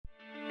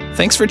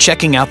Thanks for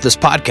checking out this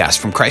podcast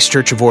from Christ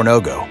Church of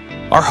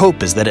Oronogo. Our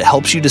hope is that it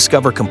helps you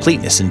discover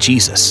completeness in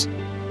Jesus.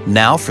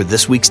 Now for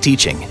this week's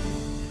teaching.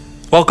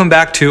 Welcome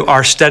back to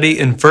our study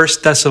in 1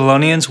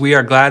 Thessalonians. We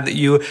are glad that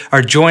you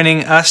are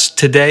joining us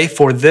today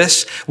for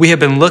this. We have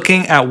been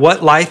looking at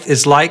what life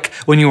is like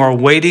when you are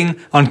waiting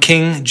on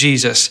King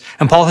Jesus.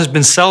 And Paul has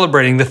been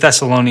celebrating the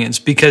Thessalonians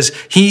because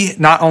he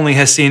not only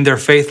has seen their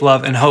faith,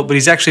 love, and hope, but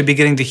he's actually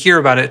beginning to hear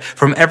about it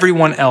from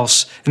everyone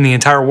else in the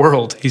entire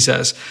world, he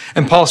says.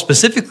 And Paul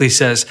specifically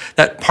says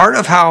that part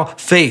of how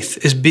faith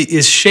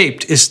is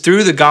shaped is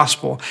through the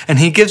gospel. And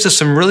he gives us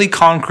some really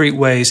concrete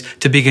ways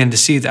to begin to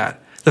see that.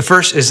 The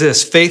first is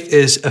this: faith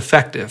is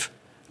effective.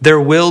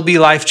 There will be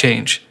life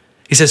change.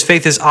 He says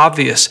faith is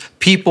obvious.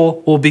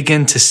 People will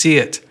begin to see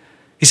it.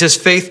 He says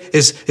faith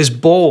is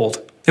bold.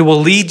 It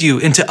will lead you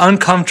into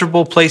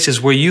uncomfortable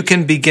places where you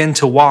can begin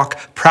to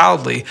walk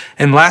proudly.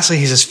 And lastly,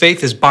 he says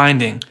faith is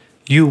binding.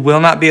 You will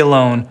not be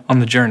alone on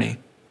the journey.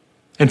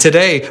 And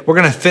today, we're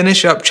going to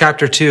finish up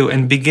chapter 2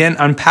 and begin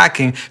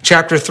unpacking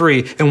chapter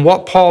 3 and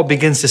what Paul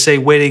begins to say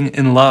waiting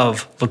in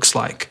love looks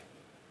like.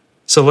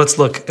 So let's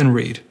look and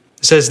read.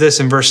 It says this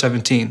in verse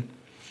 17.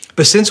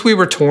 But since we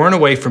were torn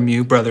away from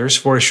you, brothers,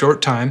 for a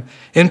short time,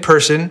 in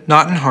person,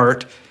 not in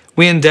heart,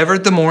 we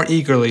endeavored the more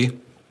eagerly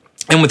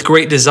and with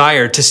great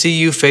desire to see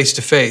you face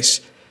to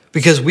face,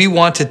 because we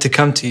wanted to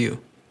come to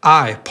you.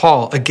 I,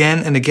 Paul,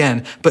 again and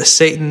again, but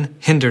Satan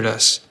hindered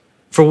us.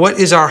 For what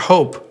is our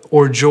hope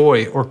or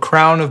joy or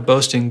crown of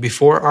boasting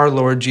before our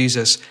Lord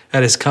Jesus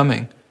at his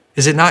coming?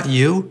 Is it not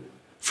you?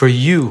 For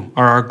you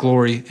are our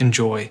glory and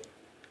joy.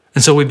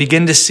 And so we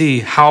begin to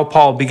see how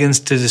Paul begins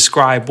to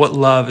describe what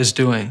love is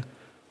doing.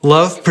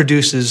 Love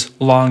produces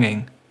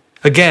longing.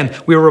 Again,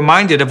 we are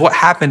reminded of what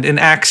happened in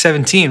Acts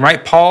 17,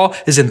 right? Paul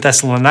is in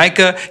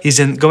Thessalonica. He's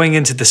going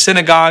into the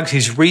synagogues.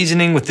 He's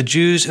reasoning with the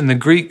Jews and the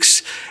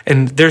Greeks.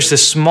 And there's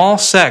this small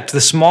sect, the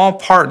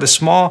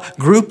small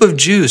group of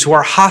Jews who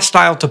are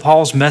hostile to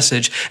Paul's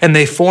message. And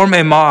they form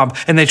a mob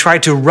and they try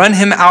to run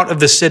him out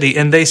of the city,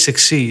 and they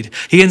succeed.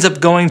 He ends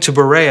up going to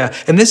Berea.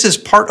 And this is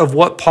part of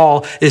what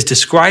Paul is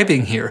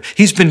describing here.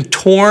 He's been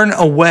torn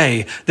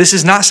away. This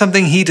is not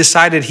something he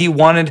decided he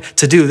wanted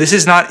to do. This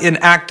is not an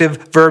active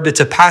verb.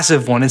 It's a passive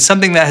one. It's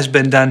something that has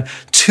been done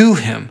to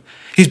him.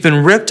 He's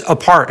been ripped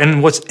apart.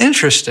 And what's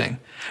interesting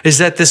is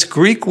that this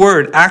Greek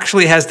word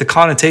actually has the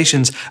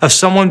connotations of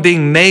someone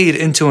being made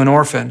into an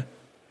orphan.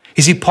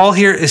 You see, Paul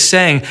here is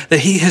saying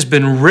that he has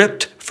been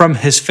ripped from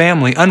his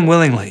family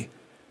unwillingly,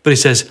 but he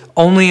says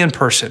only in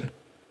person,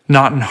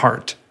 not in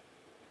heart.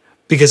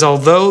 Because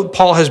although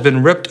Paul has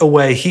been ripped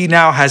away, he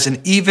now has an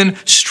even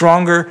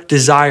stronger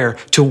desire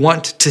to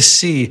want to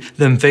see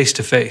them face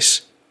to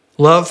face.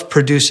 Love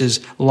produces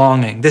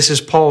longing. This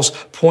is Paul's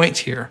point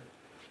here.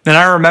 And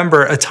I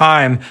remember a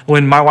time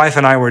when my wife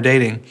and I were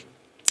dating,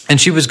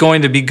 and she was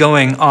going to be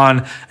going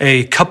on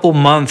a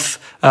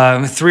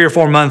 3 or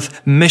 4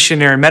 month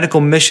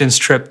medical missions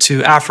trip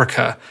to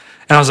Africa.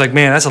 And I was like,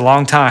 man, that's a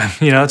long time.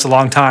 It's a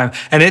long time.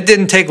 And it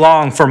didn't take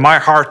long for my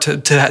heart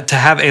to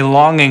have a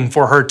longing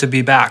for her to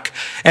be back.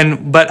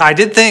 But I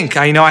did think,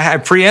 I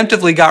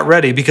preemptively got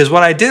ready, because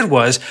what I did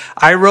was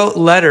I wrote a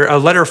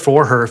letter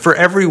for her for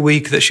every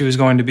week that she was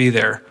going to be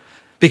there.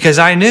 Because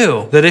I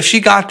knew that if she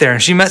got there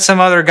and she met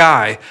some other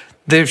guy,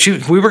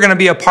 we were going to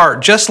be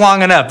apart just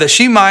long enough that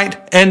she might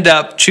end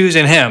up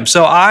choosing him.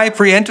 So I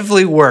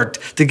preemptively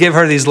worked to give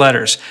her these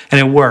letters, and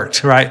it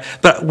worked, right?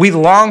 But we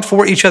longed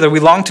for each other.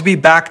 We longed to be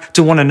back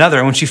to one another.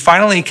 And when she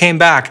finally came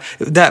back,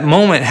 that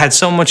moment had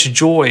so much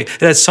joy.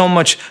 It had so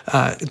much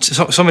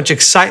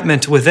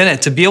excitement within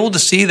it to be able to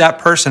see that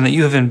person that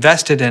you have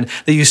invested in,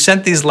 that you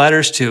sent these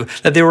letters to,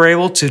 that they were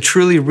able to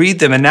truly read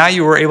them. And now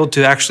you were able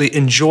to actually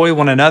enjoy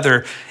one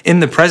another in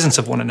the presence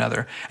of one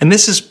another. And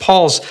this is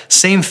Paul's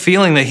same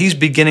feeling that he's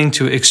beginning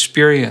to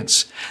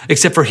experience,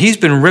 except for he's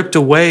been ripped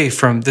away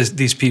from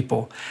these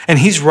people. And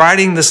he's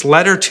writing this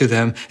letter to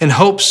them in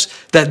hopes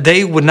that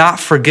they would not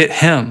forget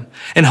him,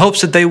 in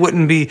hopes that they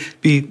wouldn't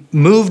be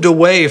moved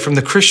away from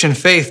the Christian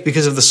faith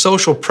because of the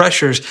social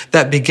pressures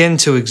that begin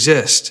to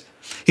exist.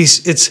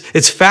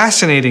 It's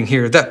fascinating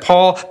here that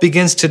Paul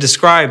begins to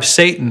describe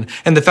Satan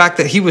and the fact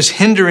that he was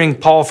hindering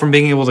Paul from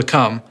being able to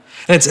come.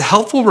 And it's a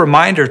helpful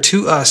reminder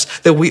to us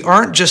that we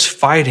aren't just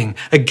fighting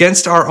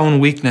against our own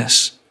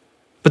weakness,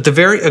 but the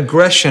very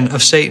aggression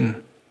of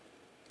Satan.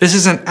 This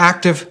is an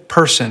active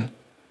person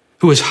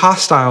who is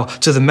hostile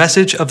to the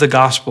message of the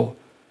gospel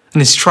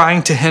and is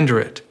trying to hinder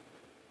it.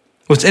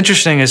 What's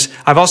interesting is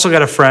I've also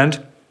got a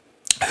friend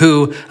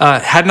who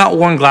had not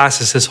worn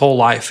glasses his whole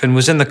life and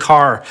was in the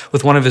car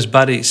with one of his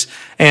buddies.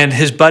 And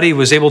his buddy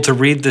was able to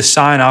read the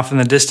sign off in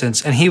the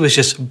distance, and he was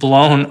just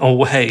blown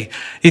away.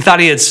 He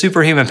thought he had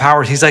superhuman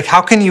powers. He's like,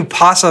 how can you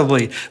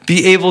possibly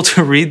be able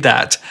to read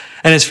that?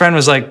 And his friend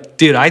was like,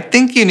 dude, I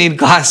think you need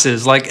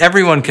glasses. Like,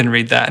 everyone can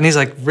read that. And he's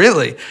like,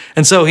 really?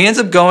 And so he ends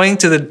up going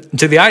to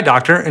the eye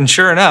doctor, and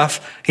sure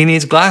enough, he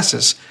needs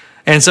glasses.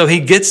 And so he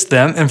gets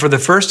them, and for the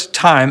first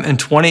time in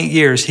 20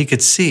 years, he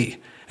could see.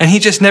 And he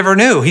just never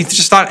knew. He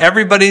just thought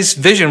everybody's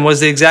vision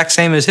was the exact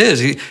same as his.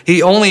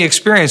 He only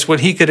experienced what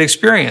he could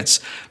experience.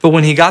 But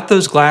when he got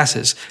those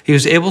glasses, he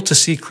was able to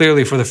see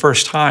clearly for the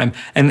first time.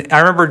 And I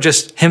remember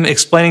just him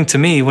explaining to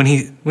me when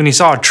he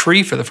saw a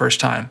tree for the first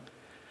time,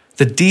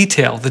 the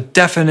detail, the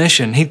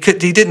definition. He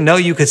didn't know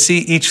you could see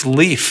each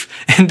leaf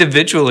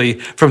individually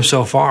from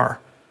so far.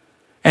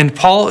 And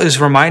Paul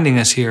is reminding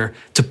us here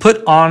to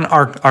put on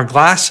our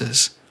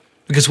glasses,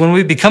 because when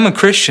we become a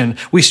Christian,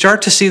 we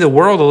start to see the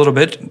world a little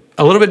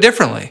bit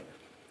differently.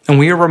 And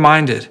we are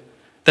reminded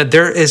that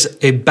there is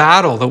a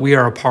battle that we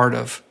are a part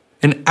of,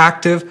 an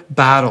active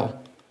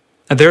battle.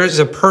 And there is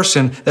a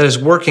person that is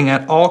working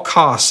at all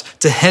costs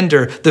to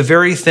hinder the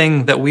very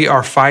thing that we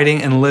are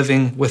fighting and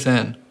living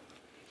within.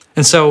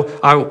 And so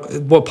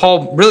what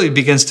Paul really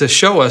begins to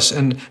show us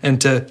and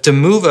to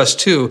move us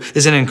to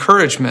is an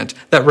encouragement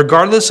that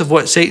regardless of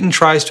what Satan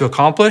tries to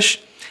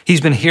accomplish,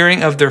 he's been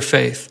hearing of their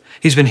faith.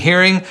 He's been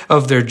hearing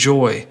of their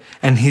joy,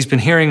 and he's been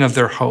hearing of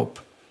their hope.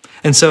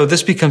 And so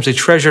this becomes a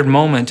treasured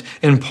moment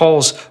in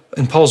Paul's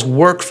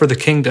work for the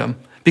kingdom,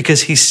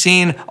 because he's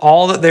seen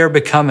all that they're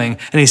becoming,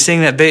 and he's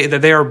seeing that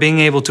they are being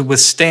able to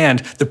withstand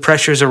the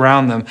pressures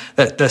around them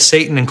that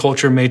Satan and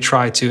culture may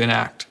try to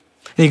enact.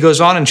 And he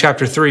goes on in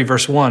chapter 3,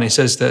 verse 1, he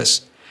says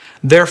this,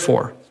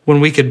 "Therefore,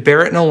 when we could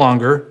bear it no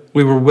longer,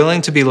 we were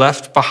willing to be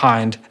left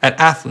behind at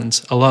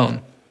Athens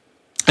alone.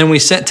 And we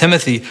sent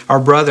Timothy, our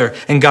brother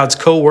and God's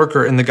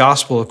co-worker in the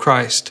gospel of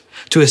Christ,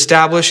 to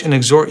establish and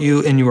exhort you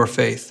in your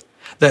faith,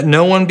 that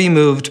no one be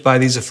moved by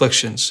these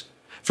afflictions.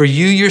 For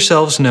you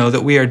yourselves know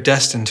that we are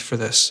destined for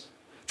this.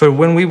 For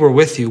when we were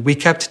with you, we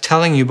kept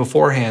telling you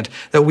beforehand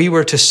that we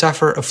were to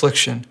suffer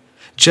affliction,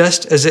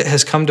 just as it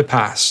has come to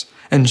pass,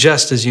 and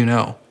just as you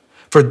know.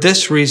 For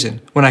this reason,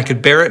 when I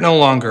could bear it no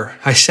longer,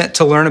 I sent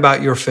to learn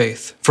about your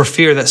faith, for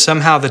fear that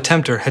somehow the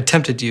tempter had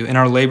tempted you and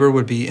our labor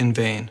would be in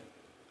vain."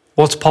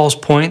 What's Paul's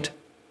point?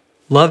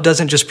 Love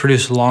doesn't just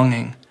produce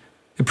longing.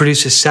 It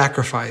produces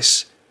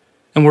sacrifice.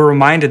 And we're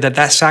reminded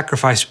that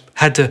sacrifice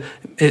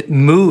it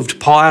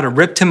moved Paul out. It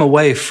ripped him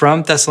away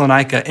from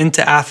Thessalonica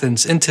into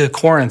Athens, into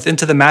Corinth,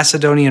 into the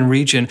Macedonian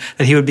region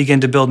that he would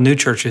begin to build new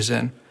churches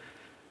in.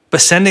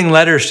 But sending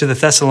letters to the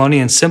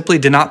Thessalonians simply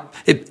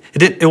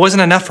it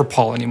wasn't enough for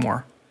Paul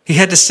anymore. He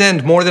had to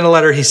send more than a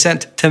letter. He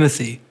sent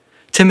Timothy.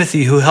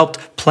 Timothy, who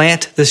helped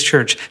plant this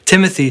church.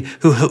 Timothy,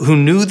 who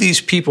knew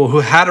these people, who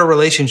had a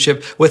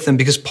relationship with them,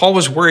 because Paul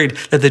was worried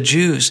that the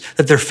Jews,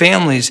 that their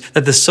families,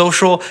 that the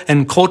social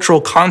and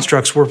cultural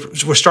constructs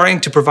were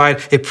starting to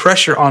provide a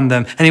pressure on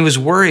them. And he was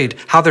worried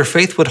how their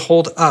faith would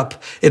hold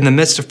up in the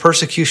midst of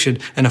persecution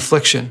and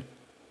affliction.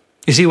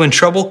 You see, when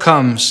trouble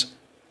comes,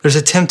 there's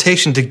a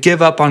temptation to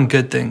give up on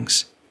good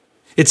things.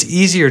 It's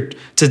easier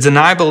to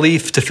deny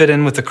belief to fit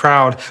in with the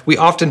crowd. We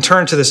often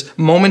turn to this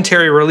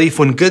momentary relief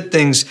when good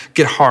things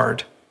get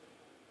hard.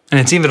 And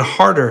it's even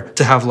harder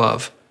to have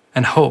love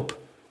and hope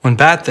when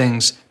bad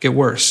things get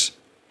worse.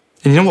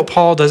 And you know what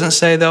Paul doesn't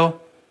say, though?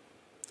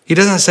 He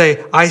doesn't say,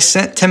 "I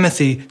sent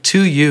Timothy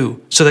to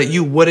you so that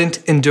you wouldn't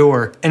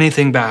endure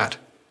anything bad."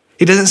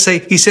 He doesn't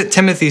say he sent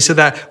Timothy so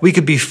that we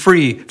could be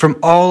free from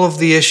all of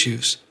the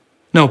issues.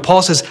 No,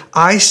 Paul says,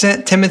 "I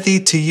sent Timothy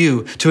to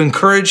you to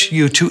encourage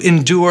you to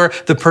endure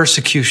the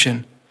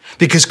persecution."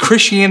 Because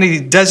Christianity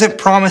doesn't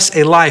promise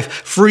a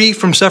life free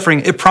from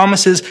suffering. It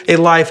promises a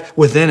life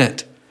within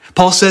it.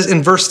 Paul says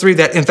in verse 3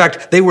 that, in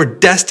fact, they were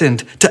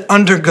destined to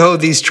undergo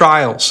these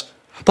trials.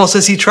 Paul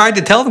says he tried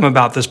to tell them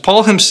about this.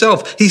 Paul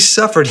himself, he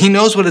suffered. He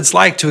knows what it's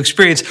like to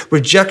experience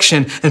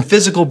rejection and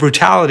physical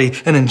brutality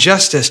and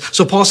injustice.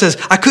 So Paul says,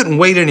 I couldn't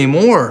wait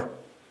anymore.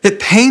 It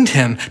pained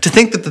him to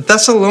think that the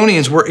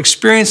Thessalonians were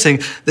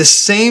experiencing the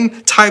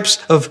same types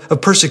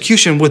of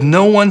persecution with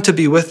no one to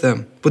be with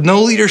them, with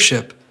no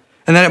leadership,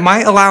 and that it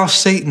might allow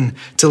Satan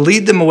to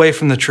lead them away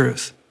from the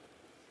truth.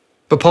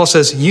 But Paul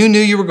says, you knew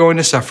you were going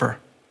to suffer.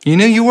 You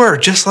knew you were,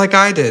 just like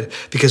I did,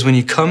 because when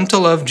you come to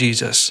love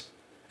Jesus,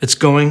 it's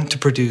going to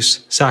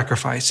produce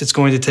sacrifice. It's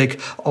going to take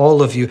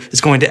all of you.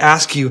 It's going to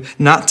ask you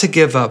not to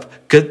give up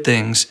good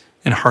things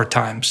in hard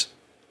times.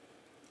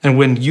 And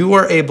when you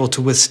are able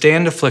to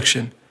withstand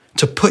affliction,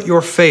 to put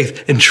your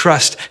faith and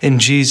trust in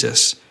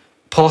Jesus,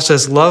 Paul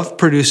says love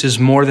produces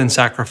more than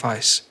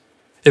sacrifice.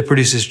 It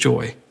produces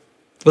joy.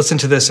 Listen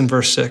to this in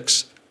verse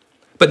 6.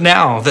 But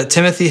now that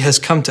Timothy has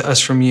come to us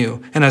from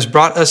you and has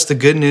brought us the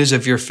good news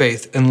of your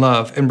faith and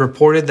love and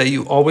reported that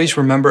you always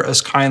remember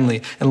us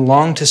kindly and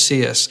long to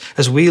see us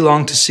as we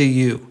long to see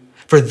you.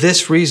 For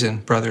this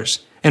reason, brothers,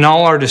 in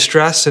all our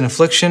distress and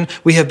affliction,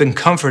 we have been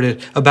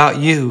comforted about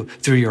you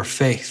through your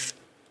faith.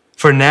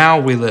 For now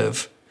we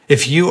live,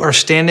 if you are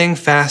standing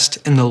fast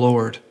in the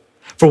Lord.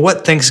 For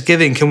what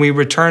thanksgiving can we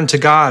return to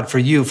God for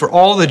you, for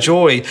all the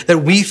joy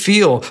that we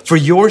feel for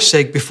your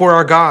sake before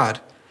our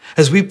God,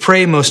 as we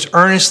pray most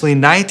earnestly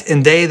night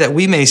and day that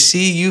we may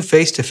see you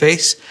face to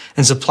face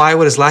and supply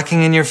what is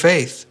lacking in your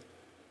faith.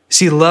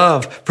 See,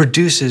 love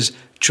produces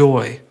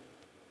joy.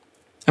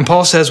 And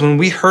Paul says, when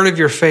we heard of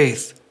your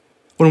faith,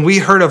 When we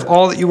heard of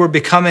all that you were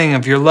becoming,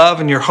 of your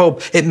love and your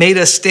hope, it made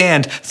us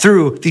stand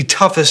through the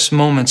toughest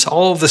moments.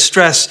 All of the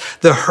stress,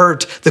 the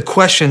hurt, the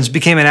questions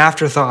became an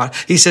afterthought.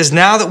 He says,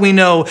 now that we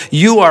know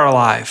you are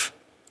alive,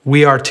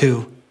 we are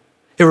too.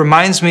 It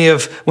reminds me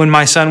of when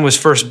my son was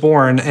first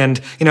born,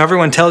 and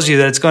everyone tells you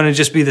that it's going to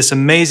just be this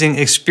amazing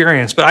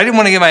experience. But I didn't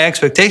want to get my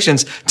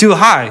expectations too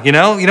high. You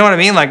know what I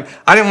mean? Like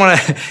I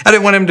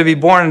didn't want him to be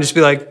born and just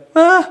be like,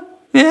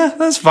 yeah,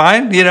 that's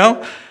fine.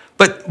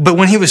 But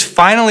when he was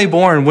finally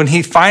born, when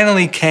he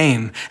finally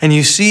came, and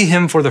you see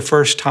him for the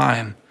first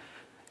time,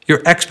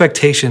 your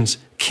expectations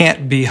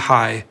can't be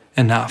high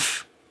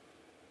enough.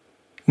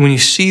 When you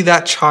see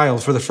that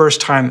child for the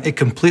first time, it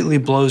completely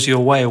blows you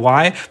away.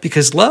 Why?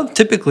 Because love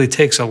typically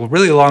takes a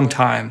really long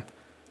time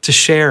to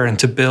share and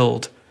to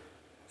build.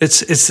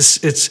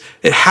 It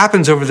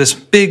happens over this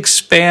big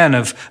span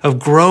of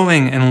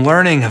growing and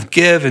learning, of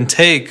give and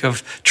take,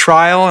 of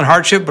trial and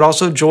hardship, but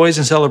also joys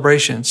and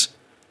celebrations.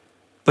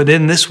 But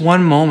in this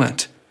one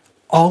moment,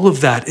 all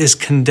of that is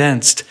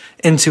condensed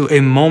into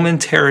a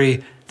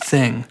momentary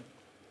thing.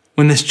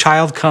 When this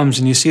child comes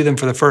and you see them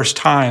for the first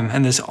time,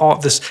 and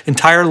this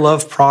entire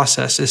love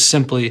process is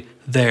simply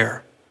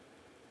there.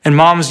 And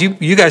moms,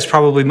 you guys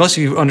probably, most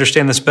of you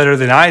understand this better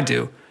than I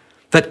do,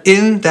 that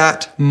in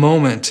that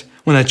moment,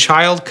 when a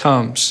child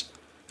comes,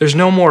 there's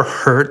no more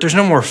hurt, there's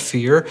no more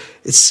fear.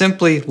 It's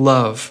simply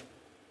love.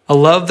 A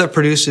love that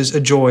produces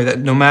a joy that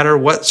no matter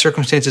what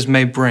circumstances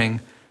may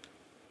bring,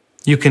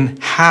 you can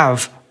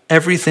have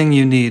everything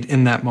you need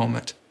in that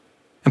moment.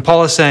 And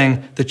Paul is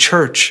saying the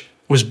church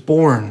was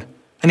born,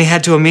 and he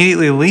had to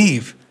immediately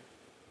leave.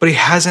 But he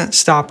hasn't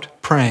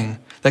stopped praying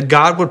that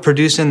God would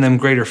produce in them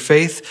greater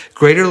faith,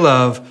 greater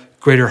love,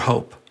 greater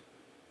hope.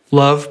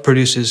 Love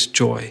produces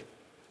joy.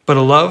 But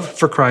a love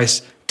for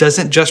Christ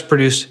doesn't just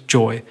produce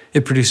joy,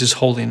 it produces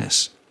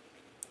holiness.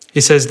 He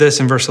says this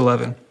in verse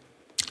 11.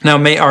 Now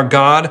may our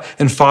God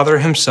and Father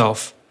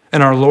himself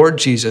and our Lord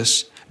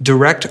Jesus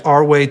direct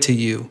our way to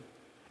you.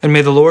 And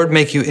may the Lord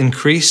make you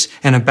increase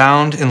and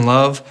abound in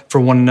love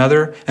for one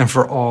another and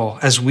for all,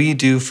 as we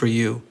do for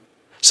you,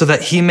 so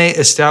that he may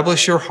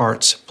establish your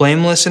hearts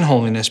blameless in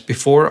holiness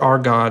before our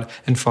God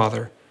and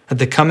Father, at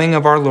the coming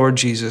of our Lord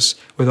Jesus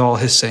with all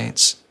his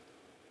saints.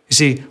 You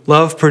see,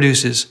 love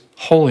produces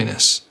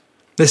holiness.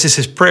 This is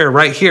his prayer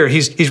right here.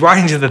 He's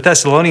writing to the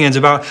Thessalonians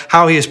about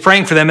how he is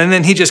praying for them, and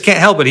then he just can't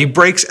help it. He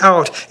breaks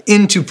out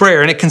into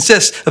prayer, and it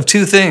consists of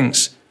two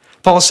things.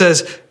 Paul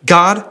says,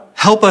 God,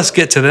 help us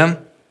get to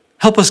them.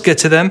 Help us get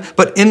to them.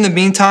 But in the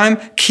meantime,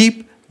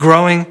 keep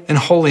growing in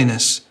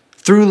holiness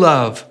through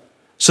love,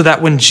 so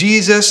that when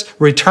Jesus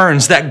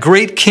returns, that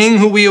great King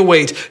who we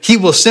await, he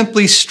will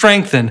simply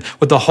strengthen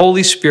what the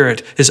Holy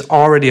Spirit is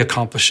already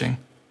accomplishing.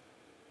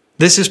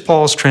 This is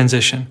Paul's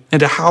transition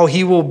into how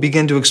he will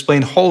begin to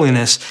explain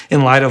holiness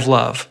in light of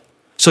love.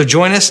 So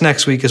join us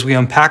next week as we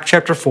unpack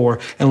chapter 4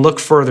 and look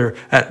further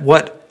at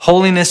what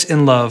holiness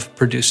in love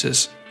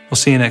produces. We'll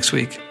see you next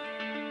week.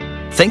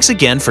 Thanks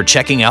again for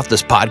checking out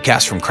this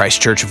podcast from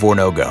Christ Church of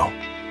Oronogo.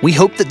 We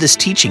hope that this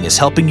teaching is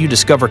helping you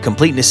discover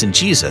completeness in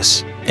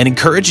Jesus and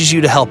encourages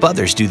you to help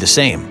others do the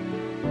same.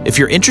 If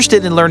you're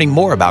interested in learning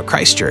more about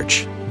Christ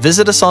Church,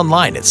 visit us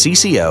online at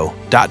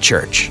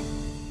cco.church.